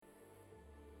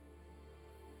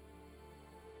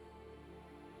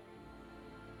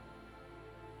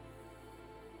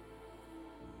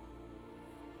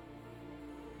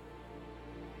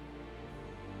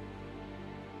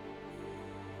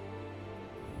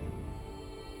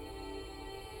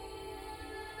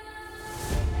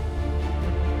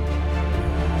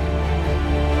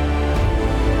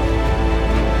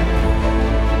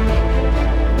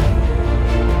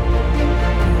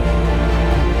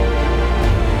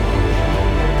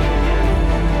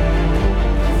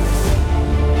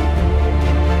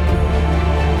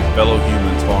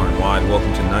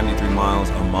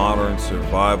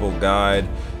guide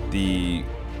the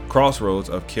crossroads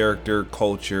of character,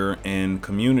 culture, and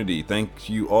community. Thank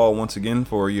you all once again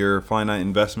for your finite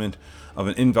investment of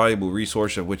an invaluable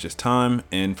resource, of which is time,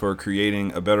 and for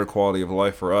creating a better quality of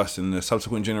life for us and the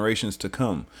subsequent generations to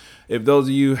come. If those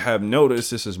of you have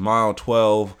noticed, this is mile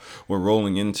 12 we're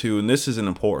rolling into, and this is an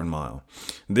important mile.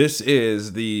 This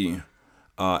is the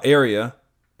area,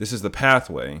 this is the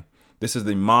pathway, this is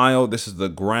the mile, this is the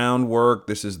groundwork,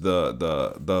 this is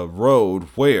the road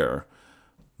where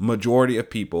majority of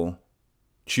people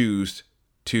choose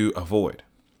to avoid.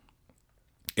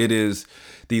 It is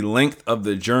the length of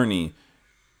the journey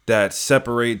that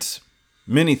separates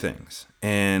many things.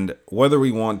 And whether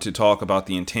we want to talk about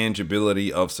the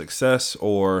intangibility of success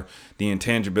or the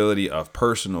intangibility of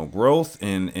personal growth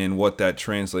and what that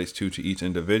translates to each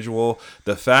individual,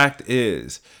 the fact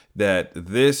is that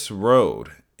this road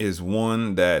is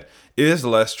one that is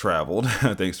less traveled,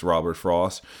 thanks to Robert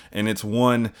Frost. And it's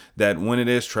one that when it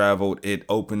is traveled, it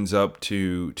opens up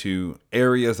to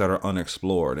areas that are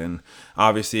unexplored. And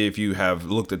obviously, if you have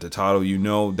looked at the title, you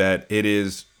know that it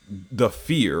is the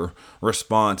fear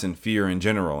response and fear in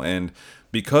general. And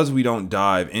because we don't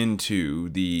dive into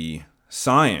the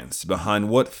science behind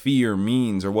what fear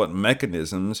means or what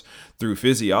mechanisms through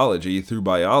physiology, through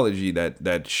biology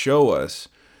that show us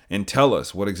and tell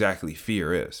us what exactly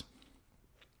fear is,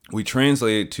 we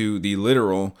translate it to the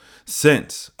literal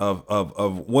sense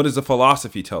of what does the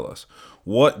philosophy tell us?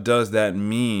 What does that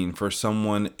mean for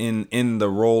someone in the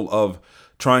role of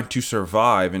trying to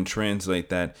survive and translate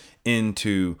that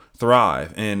into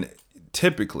thrive? And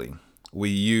typically we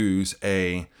use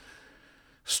a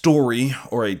story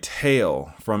or a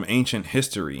tale from ancient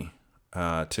history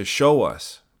to show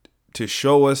us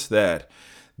that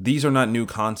these are not new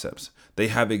concepts. They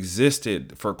have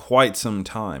existed for quite some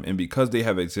time. And because they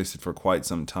have existed for quite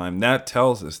some time, that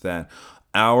tells us that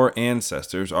our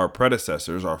ancestors, our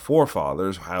predecessors, our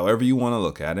forefathers, however you want to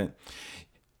look at it,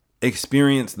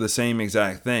 experienced the same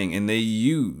exact thing. And they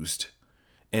used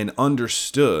and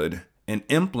understood and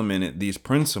implemented these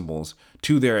principles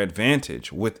to their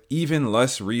advantage with even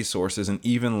less resources and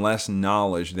even less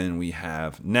knowledge than we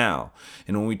have now.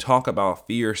 And when we talk about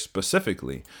fear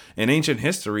specifically, in ancient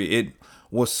history, it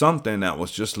was something that was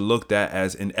just looked at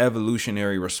as an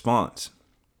evolutionary response.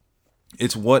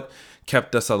 It's what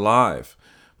kept us alive.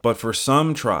 But for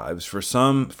some tribes, for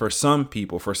some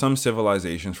people, for some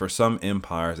civilizations, for some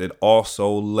empires, it also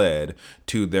led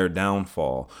to their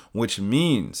downfall, which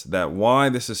means that why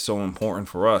this is so important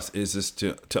for us is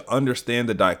to understand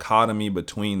the dichotomy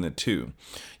between the two.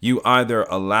 You either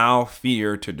allow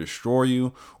fear to destroy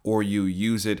you or you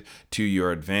use it to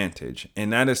your advantage.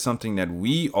 And that is something that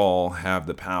we all have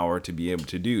the power to be able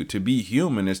to do. To be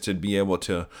human is to be able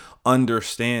to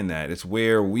understand that. It's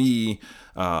where we,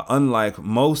 unlike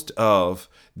most of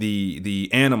the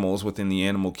animals within the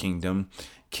animal kingdom,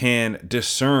 can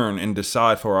discern and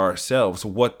decide for ourselves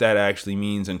what that actually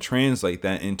means and translate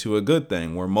that into a good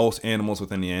thing, where most animals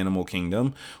within the animal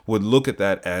kingdom would look at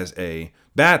that as a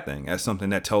bad thing, as something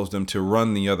that tells them to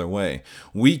run the other way.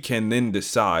 We can then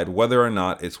decide whether or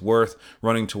not it's worth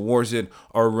running towards it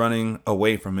or running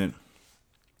away from it.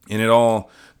 And it all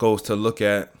goes to look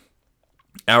at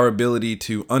our ability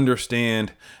to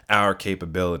understand our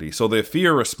capability. So the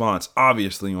fear response,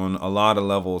 obviously, on a lot of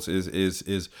levels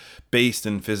is based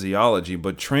in physiology,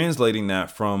 but translating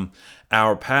that from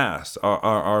our past,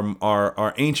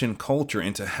 our ancient culture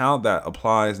into how that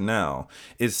applies now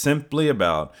is simply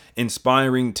about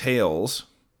inspiring tales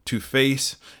to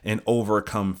face and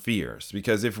overcome fears.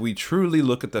 Because if we truly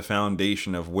look at the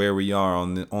foundation of where we are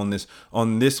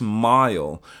on this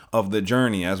mile of the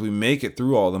journey, as we make it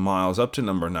through all the miles up to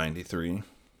number 93,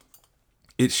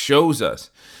 it shows us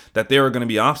that there are going to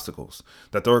be obstacles,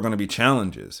 that there are going to be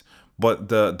challenges, but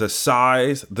the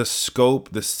size, the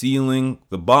scope, the ceiling,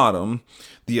 the bottom,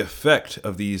 the effect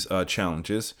of these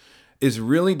challenges is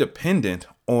really dependent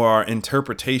on our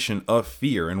interpretation of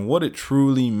fear and what it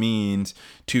truly means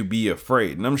to be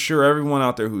afraid. And I'm sure everyone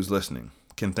out there who's listening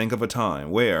can think of a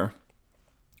time where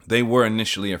they were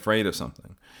initially afraid of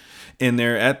something. And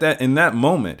in that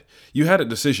moment, you had a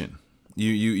decision.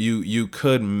 You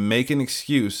could make an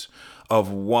excuse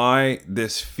of why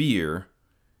this fear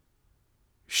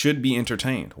should be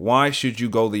entertained. Why should you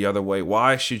go the other way?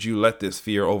 Why should you let this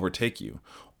fear overtake you?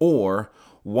 Or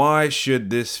why should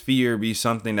this fear be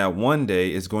something that one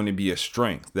day is going to be a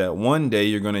strength, that one day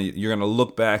you're going to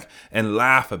look back and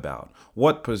laugh about?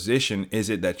 What position is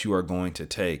it that you are going to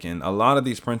take? And a lot of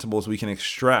these principles we can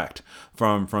extract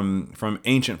from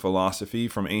ancient philosophy,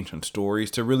 from ancient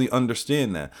stories to really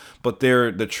understand that. But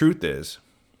the truth is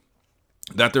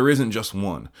that there isn't just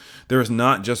one. There is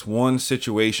not just one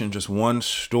situation, just one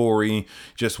story,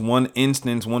 just one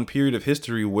instance, one period of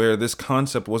history where this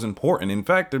concept was important. In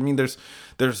fact, I mean, there's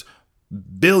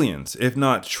billions, if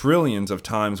not trillions, of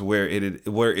times where it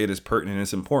is pertinent and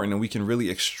it's important, and we can really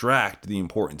extract the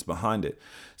importance behind it.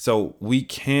 So we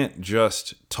can't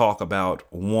just talk about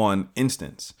one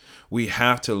instance. We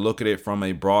have to look at it from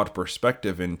a broad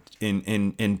perspective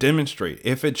and demonstrate,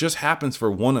 if it just happens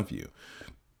for one of you,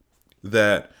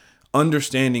 that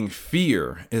understanding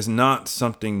fear is not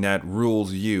something that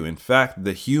rules you. In fact,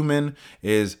 the human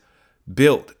is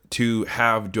built to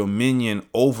have dominion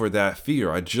over that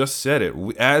fear. I just said it.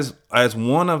 As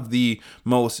one of the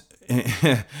most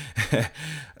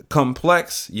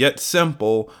complex yet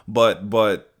simple,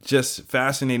 but just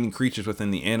fascinating creatures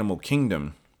within the animal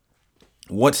kingdom,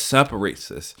 what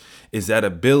separates us is that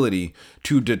ability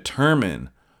to determine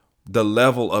the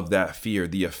level of that fear,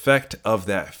 the effect of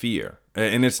that fear.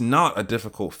 And it's not a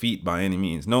difficult feat by any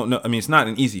means. No, I mean, it's not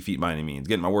an easy feat by any means.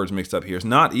 Getting my words mixed up here. It's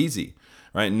not easy,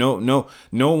 right? No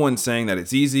one's saying that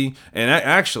it's easy. And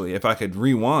actually, if I could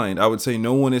rewind, I would say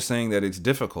no one is saying that it's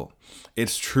difficult.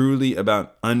 It's truly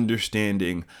about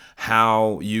understanding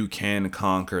how you can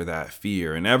conquer that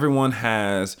fear. And everyone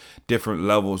has different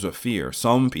levels of fear.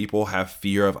 Some people have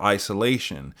fear of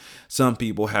isolation. Some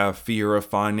people have fear of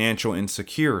financial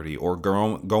insecurity or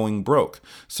going broke.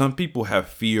 Some people have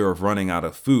fear of running out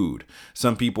of food.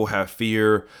 Some people have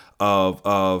fear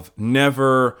of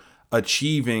never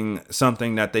achieving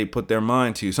something that they put their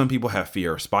mind to. Some people have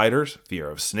fear of spiders, fear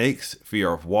of snakes,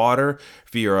 fear of water,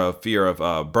 fear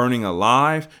of burning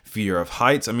alive, fear of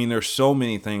heights. I mean, there's so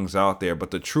many things out there,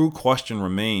 but the true question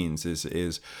remains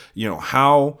is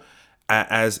how,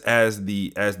 as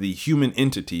the human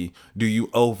entity, do you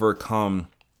overcome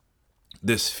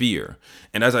this fear?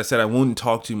 And as I said, I wouldn't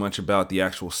talk too much about the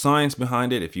actual science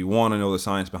behind it. If you want to know the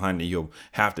science behind it, you'll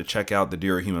have to check out the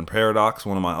Dear Human Paradox,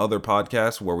 one of my other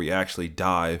podcasts, where we actually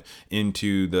dive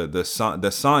into the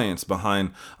science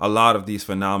behind a lot of these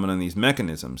phenomena and these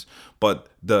mechanisms. But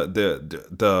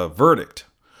the verdict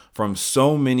from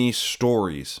so many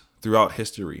stories throughout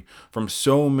history, from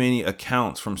so many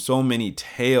accounts, from so many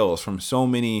tales, from so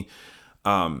many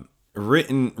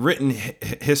written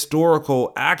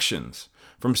historical actions,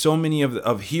 from so many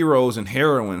of heroes and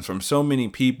heroines, from so many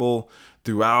people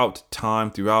throughout time,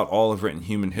 throughout all of written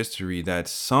human history, that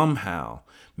somehow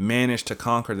managed to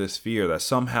conquer this fear, that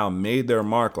somehow made their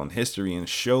mark on history and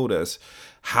showed us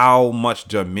how much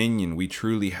dominion we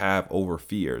truly have over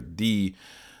fear. The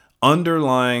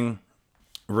underlying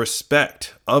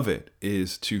respect of it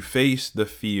is to face the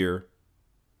fear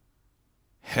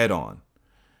head on.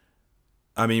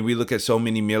 I mean, we look at so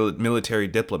many military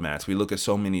diplomats. We look at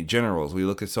so many generals. We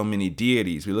look at so many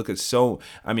deities. We look at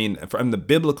from the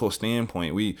biblical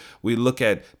standpoint, we look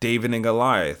at David and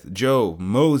Goliath, Job,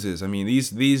 Moses. I mean,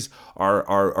 these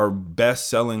are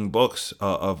best-selling books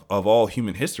of all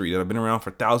human history that have been around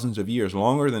for thousands of years,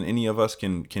 longer than any of us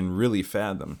can really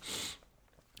fathom.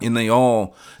 And they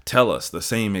all tell us the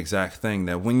same exact thing,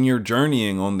 that when you're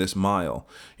journeying on this mile,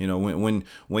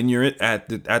 when you're at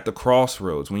the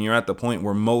crossroads, when you're at the point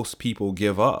where most people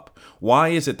give up, why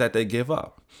is it that they give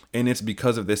up? And it's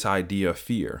because of this idea of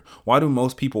fear. Why do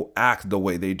most people act the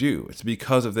way they do? It's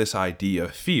because of this idea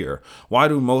of fear. Why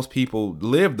do most people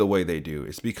live the way they do?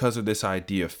 It's because of this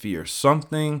idea of fear.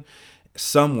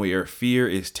 Somewhere fear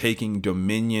is taking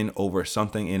dominion over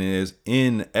something, and it is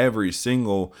in every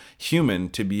single human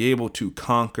to be able to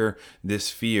conquer this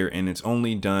fear. And it's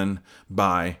only done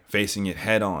by facing it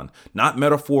head on, not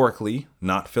metaphorically,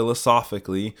 not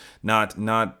philosophically, not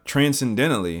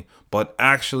transcendentally, but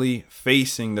actually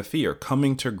facing the fear,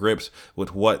 coming to grips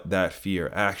with what that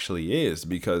fear actually is.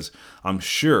 Because I'm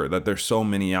sure that there's so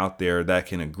many out there that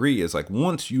can agree, is like,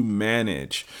 once you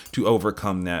manage to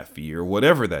overcome that fear,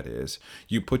 whatever that is,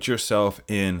 you put yourself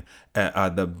in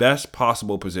the best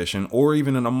possible position, or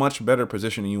even in a much better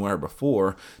position than you were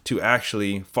before, to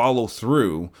actually follow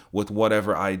through with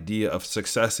whatever idea of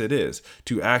success it is,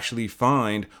 to actually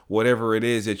find whatever it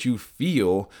is that you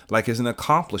feel like is an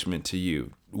accomplishment to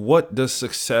you. What does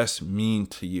success mean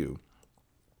to you?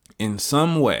 In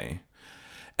some way,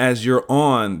 as you're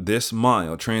on this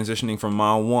mile, transitioning from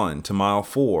mile 1 to mile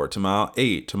 4 to mile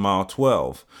 8 to mile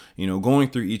 12, going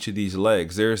through each of these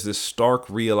legs, there's this stark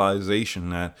realization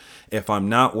that if I'm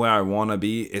not where I want to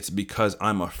be, it's because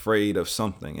I'm afraid of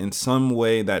something. In some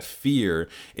way, that fear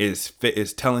is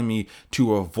telling me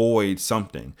to avoid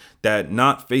something. That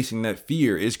not facing that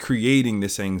fear is creating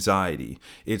this anxiety.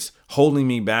 It's holding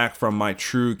me back from my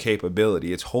true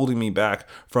capability. It's holding me back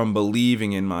from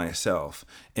believing in myself.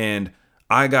 And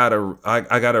I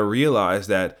gotta realize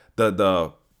that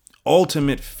the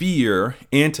ultimate fear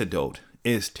antidote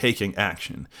is taking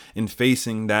action and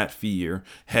facing that fear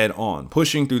head on,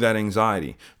 pushing through that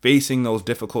anxiety, facing those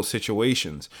difficult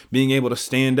situations, being able to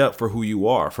stand up for who you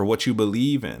are, for what you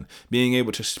believe in, being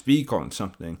able to speak on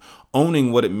something,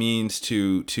 owning what it means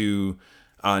to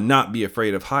not be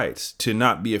afraid of heights, to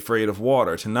not be afraid of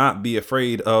water, to not be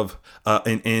afraid of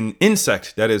an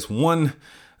insect that is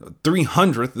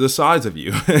 1/300th the size of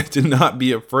you, to not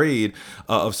be afraid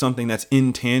of something that's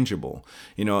intangible,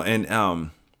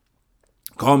 and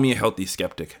call me a healthy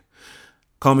skeptic,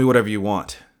 call me whatever you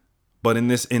want. But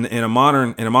in a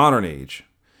modern age,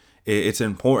 it's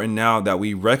important now that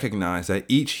we recognize that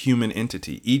each human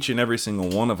entity, each and every single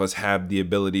one of us, have the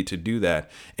ability to do that.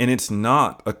 And it's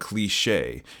not a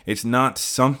cliche. It's not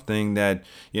something that,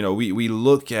 we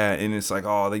look at and it's like,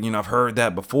 oh, I've heard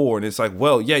that before. And it's like,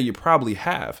 well, yeah, you probably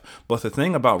have. But the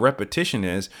thing about repetition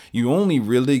is you only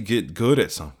really get good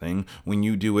at something when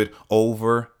you do it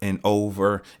over and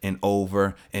over and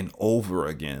over and over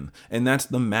again. And that's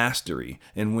the mastery.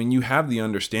 And when you have the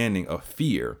understanding of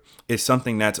fear, it's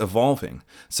something that's evolving,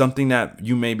 something that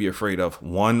you may be afraid of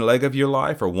one leg of your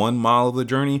life or 1 mile of the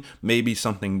journey may be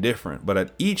something different. But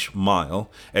at each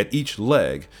mile, at each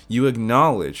leg, you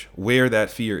acknowledge where that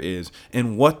fear is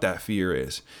and what that fear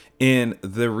is. And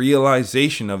the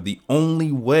realization of the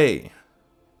only way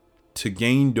to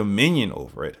gain dominion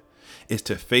over it is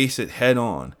to face it head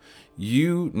on.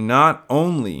 You not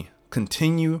only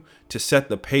continue to set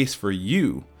the pace for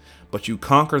you, but you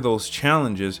conquer those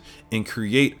challenges and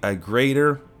create a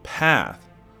greater path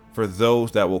for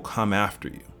those that will come after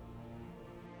you.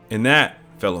 And that,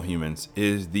 fellow humans,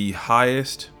 is the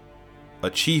highest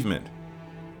achievement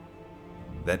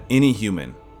that any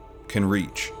human can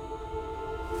reach.